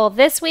on the poll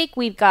this week?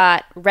 We've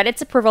got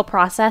Reddit's approval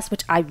process,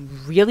 which I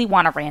really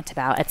want to rant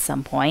about at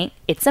some point.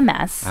 It's a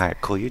mess. All right,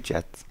 cool your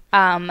jets.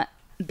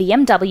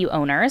 BMW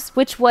owners,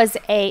 which was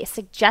a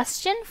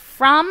suggestion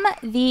from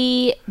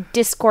the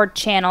Discord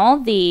channel,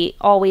 the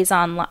Always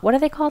Online. What are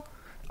they called?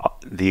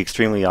 The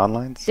Extremely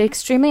Onlines? The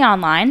Extremely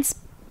Onlines.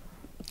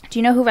 Do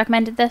you know who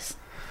recommended this?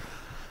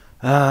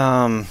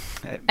 I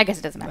guess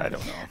it doesn't matter. I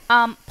don't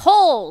know.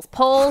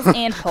 Polls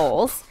and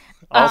polls.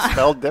 All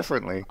spelled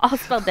differently. All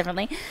spelled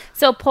differently.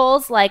 So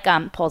polls like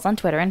polls on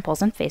Twitter and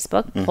polls on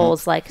Facebook,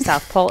 polls like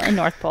South Pole and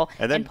North Pole.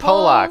 And then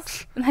polls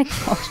Polacks. Like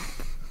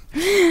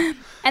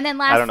and then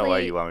lastly, I don't know why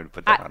you want me to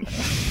put that on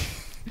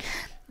there.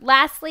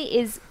 Lastly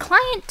is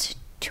client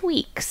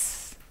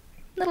tweaks.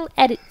 Little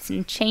edits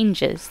and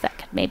changes that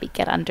could maybe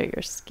get under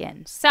your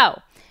skin.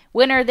 So,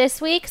 winner this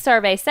week,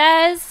 survey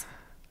says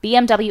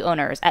BMW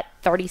owners at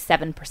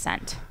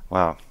 37%.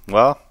 Wow.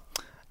 Well,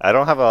 I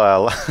don't have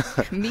a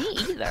Me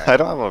either. I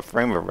don't have a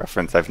frame of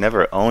reference. I've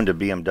never owned a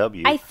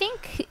BMW. I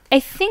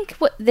think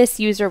what this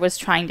user was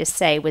trying to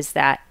say was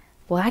that,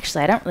 well,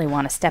 actually, I don't really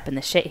want to step in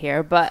the shit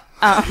here, but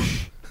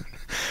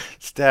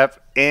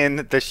Step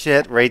in the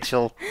shit,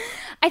 Rachel.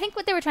 I think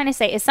what they were trying to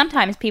say is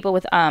sometimes people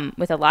with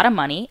a lot of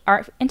money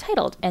are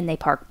entitled and they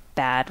park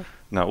bad.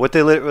 No, what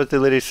they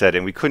literally said,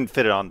 and we couldn't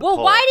fit it on the Well,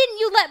 poll. why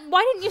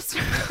didn't you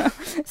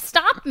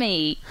stop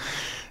me?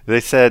 They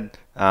said,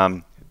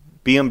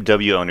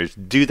 BMW owners,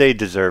 do they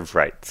deserve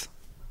rights?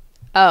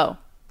 Oh,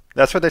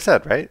 That's what they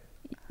said, right?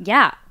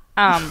 yeah.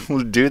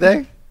 Do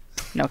they?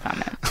 No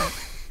comment.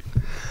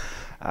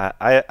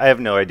 I have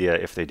no idea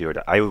if they do or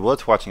not. I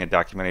was watching a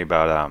documentary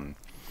about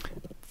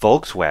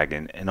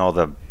Volkswagen and all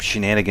the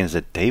shenanigans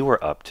that they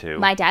were up to.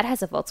 My dad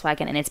has a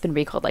Volkswagen and it's been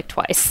recalled like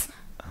twice.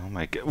 Oh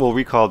my god! Well,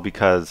 recalled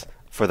because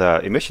for the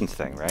emissions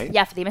thing, right?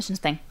 Yeah, for the emissions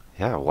thing.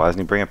 Yeah. Why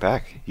doesn't he bring it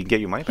back? You can get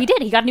your money back. He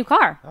did. He got a new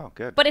car. Oh,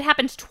 good. But it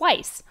happened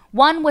twice.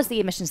 One was the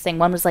emissions thing.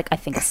 One was like, I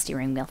think, a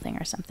steering wheel thing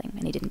or something,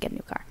 and he didn't get a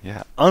new car.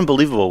 Yeah,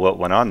 unbelievable what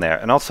went on there.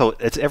 And also,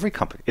 it's every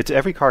company. It's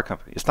every car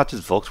company. It's not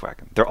just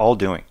Volkswagen. They're all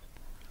doing.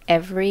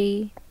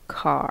 Every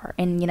car.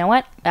 And you know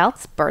what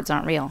else? Birds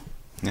aren't real.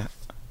 Yeah.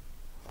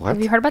 What?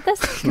 Have you heard about this?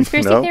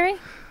 Conspiracy No. theory?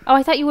 Oh,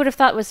 I thought you would have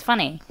thought it was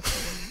funny.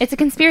 It's a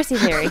conspiracy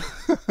theory.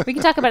 We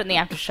can talk about it in the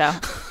after show.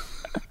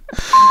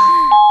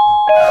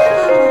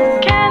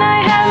 Can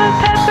I have a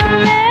peppermint?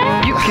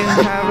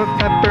 can have a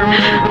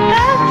peppermint.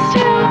 That's too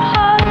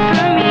hard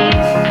for me.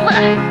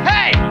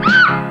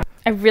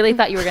 I really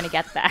thought you were going to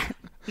get that.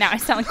 Now I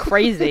sound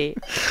crazy.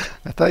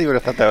 I thought you would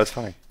have thought that was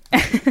funny.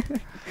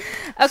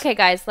 Okay,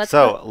 guys, let's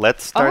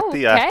Let's start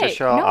the Okay, after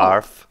show no.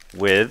 off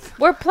with.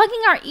 We're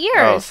plugging our ears.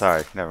 Oh,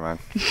 sorry. Never mind.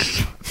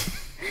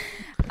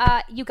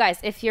 You guys,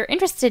 if you're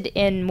interested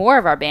in more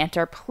of our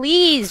banter,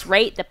 please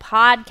rate the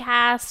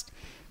podcast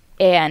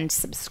and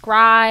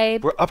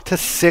subscribe. We're up to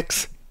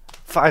 6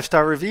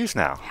 5-star reviews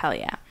now. Hell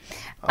yeah.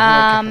 Oh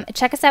my God.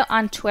 Check us out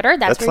on Twitter.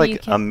 That's That's where you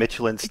like can. a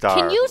Michelin star.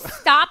 Can you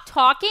stop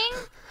talking?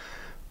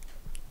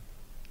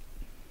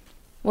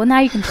 Well, now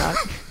you can talk.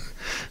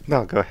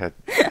 No, go ahead.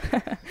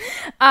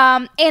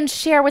 And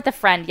share with a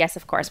friend. Yes,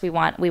 of course. We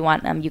want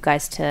you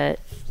guys to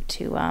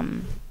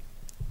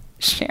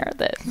share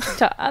this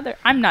to other.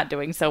 I'm not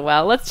doing so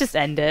well. Let's just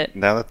end it.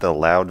 Now that the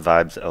loud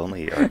vibes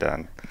only are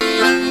done.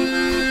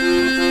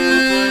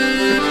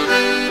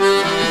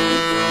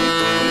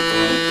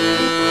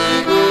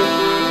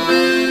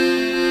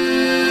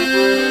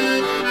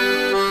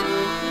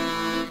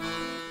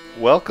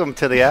 Welcome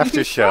to the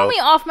after Throw show. me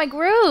off my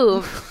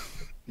groove.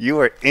 You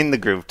are in the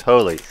groove,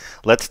 totally.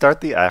 Let's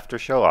start the after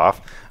show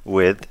off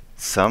with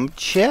some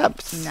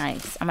chips.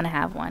 Nice. I'm gonna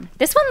have one.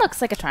 This one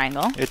looks like a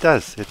triangle. It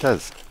does. It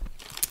does.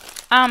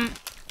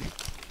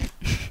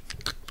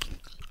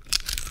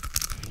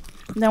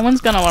 No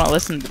one's gonna want to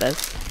listen to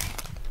this.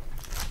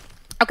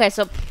 Okay,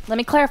 so let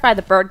me clarify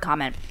the bird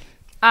comment.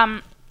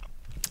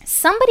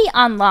 Somebody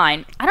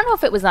online, I don't know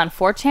if it was on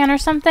 4chan or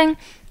something,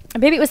 or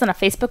maybe it was on a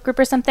Facebook group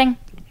or something,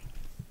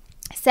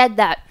 said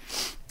that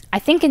I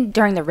think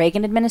during the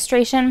Reagan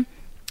administration,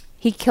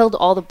 he killed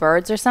all the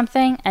birds or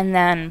something, and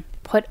then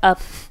put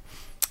up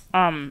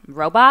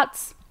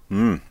robots,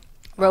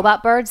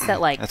 robot birds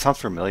that like. That sounds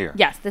familiar.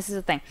 Yes, this is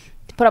the thing.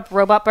 To put up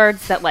robot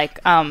birds that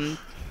like are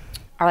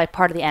like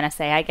part of the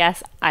NSA, I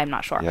guess. I'm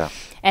not sure. Yeah.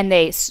 And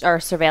they are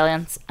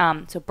surveillance.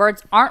 So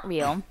birds aren't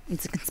real.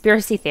 It's a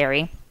conspiracy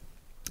theory.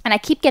 And I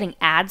keep getting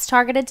ads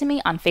targeted to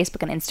me on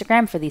Facebook and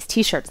Instagram for these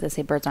T-shirts that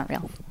say birds aren't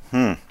real.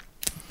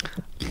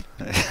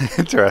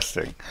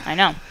 Interesting. I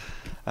know.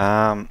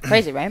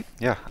 Crazy, right?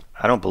 Yeah,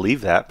 I don't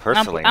believe that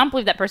personally. I don't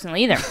believe that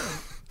personally either.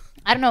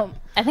 I don't know.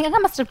 I think I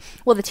must have.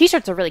 Well, the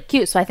T-shirts are really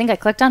cute, so I think I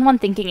clicked on one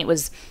thinking it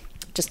was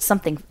just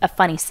something, a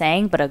funny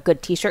saying, but a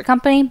good T-shirt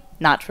company.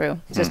 Not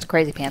true. It's just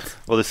crazy pants.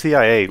 Well, the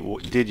CIA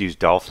did use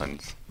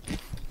dolphins.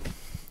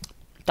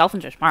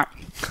 Dolphins are smart,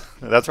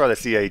 That's why the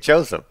CIA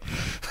chose them.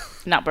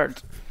 not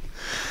birds.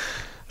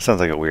 Sounds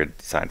like a weird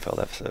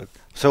Seinfeld episode.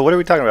 So what are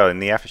we talking about in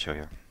the after show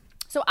here?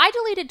 So I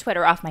deleted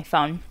Twitter off my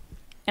phone,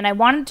 and I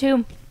wanted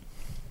to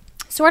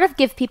sort of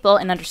give people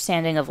an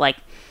understanding of like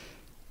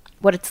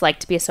what it's like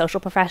to be a social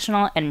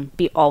professional and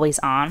be always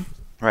on.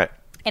 Right.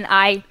 And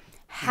I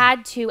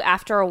had to,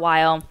 after a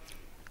while,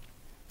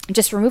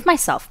 just remove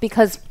myself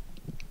because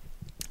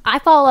I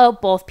follow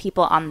both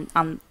people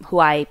on who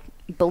I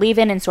believe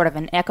in sort of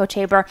an echo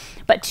chamber.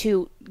 But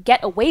to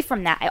get away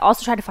from that, I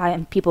also try to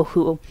find people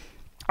who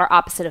are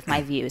opposite of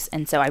my views.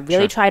 And so I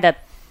really try to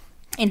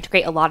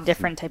integrate a lot of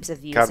different types of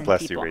views. God in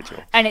bless people. you,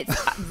 Rachel. And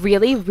it's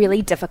really,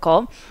 really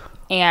difficult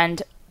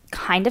and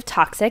kind of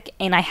toxic.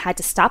 And I had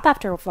to stop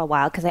after a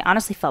while because I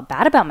honestly felt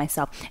bad about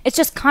myself. It's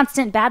just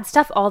constant bad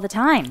stuff all the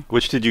time.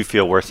 Which did you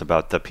feel worse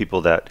about, the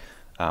people that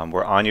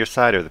were on your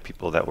side or the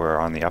people that were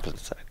on the opposite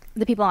side?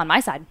 The people on my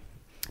side.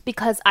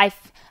 Because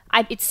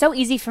it's so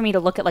easy for me to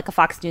look at like a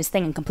Fox News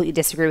thing and completely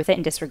disagree with it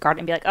and disregard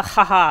it and be like, oh,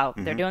 haha,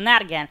 they're doing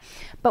that again.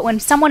 But when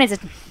someone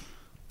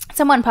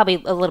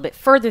probably a little bit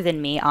further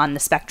than me on the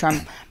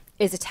spectrum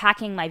is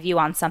attacking my view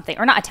on something,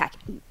 or not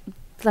attacking,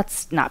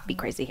 let's not be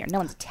crazy here. No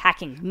one's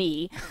attacking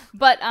me,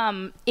 but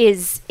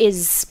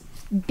is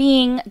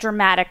being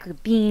dramatic or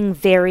being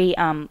very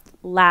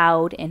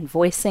loud and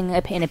voicing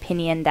an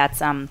opinion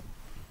that's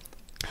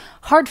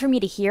hard for me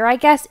to hear, I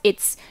guess.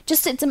 It's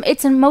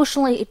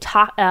emotionally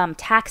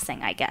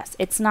taxing, I guess.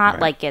 It's not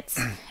like it's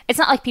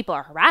not like people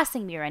are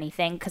harassing me or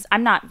anything because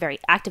I'm not very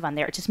active on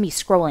there. It's just me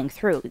scrolling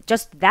through.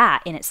 Just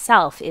that in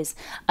itself is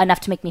enough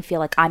to make me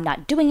feel like I'm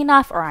not doing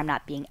enough or I'm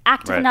not being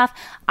active enough.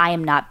 I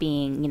am not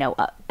being,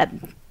 enough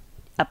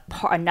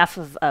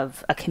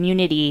of a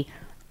community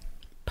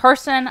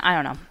person. I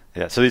don't know.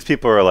 Yeah, so these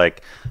people are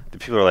like,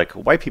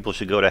 white people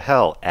should go to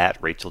hell at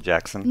Rachel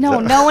Jackson.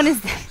 No, no one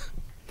is.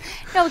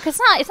 No, because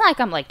it's not like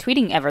I'm like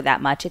tweeting ever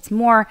that much. It's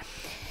more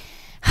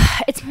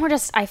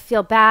just I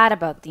feel bad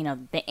about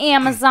the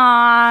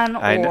Amazon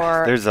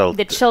or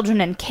the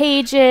children in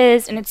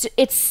cages, and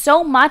it's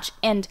so much,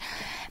 and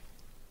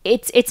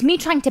it's me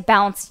trying to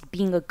balance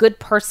being a good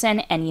person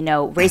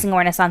and raising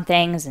awareness on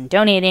things and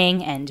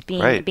donating and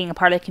being a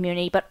part of the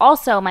community, but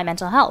also my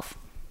mental health.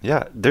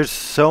 Yeah, there's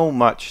so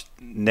much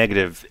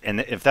negative, and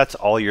if that's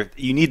all you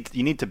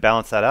need to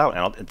balance that out.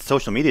 And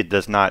social media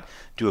does not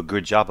do a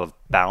good job of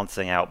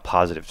balancing out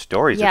positive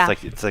stories. Yeah.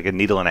 It's like a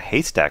needle in a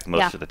haystack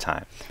most of the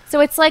time. So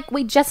it's like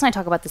Jess and I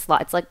talk about this a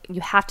lot. It's like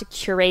you have to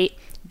curate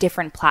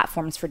different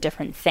platforms for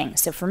different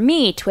things. So for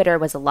me, Twitter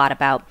was a lot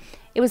about.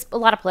 It was a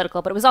lot of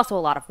political, but it was also a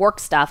lot of work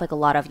stuff, like a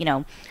lot of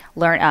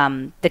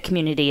learn the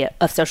community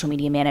of social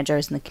media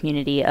managers and the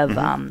community of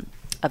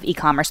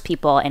e-commerce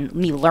people, and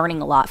me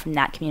learning a lot from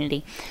that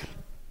community.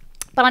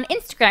 But on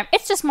Instagram,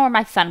 it's just more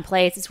my fun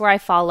place. It's where I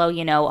follow,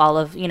 all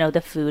of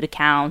the food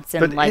accounts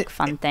and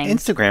fun things.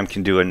 Instagram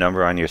can do a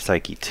number on your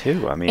psyche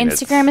too. I mean,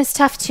 Instagram is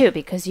tough too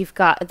because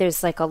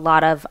there's like a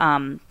lot of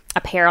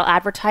apparel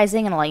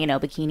advertising and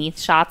bikini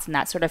shots and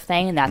that sort of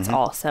thing, and that's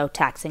also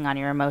taxing on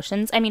your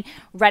emotions. I mean,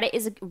 my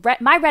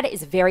Reddit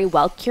is very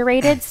well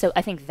curated, so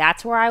I think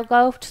that's where I'll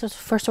go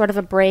for sort of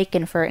a break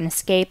and for an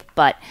escape.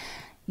 But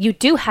you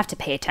do have to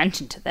pay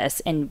attention to this,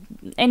 and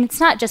it's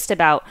not just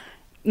about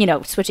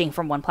switching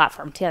from one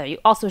platform to the other. You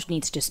also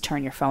need to just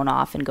turn your phone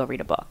off and go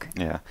read a book.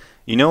 Yeah,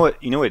 you know what?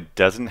 It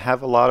doesn't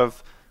have a lot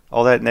of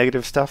all that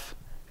negative stuff.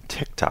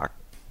 TikTok.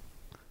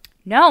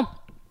 No.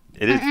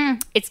 It is.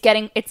 It's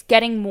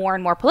getting more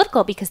and more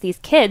political because these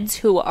kids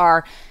who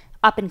are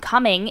up and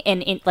coming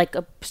and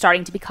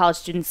starting to be college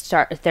students,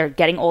 they're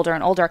getting older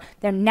and older.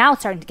 They're now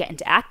starting to get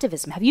into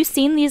activism. Have you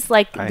seen these?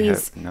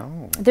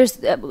 No.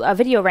 There's a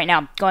video right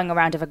now going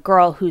around of a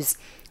girl who's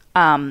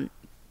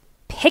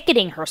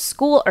picketing her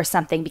school or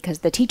something because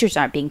the teachers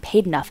aren't being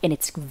paid enough, and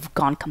it's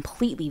gone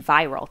completely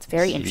viral. It's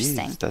very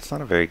interesting. That's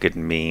not a very good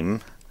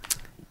meme.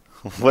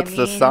 What's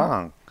the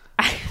song?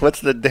 What's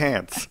the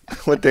dance?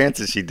 What dance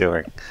is she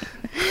doing?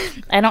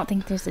 I don't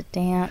think there's a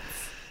dance.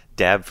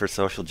 Dab for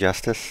social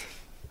justice?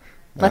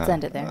 Let's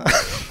end it there.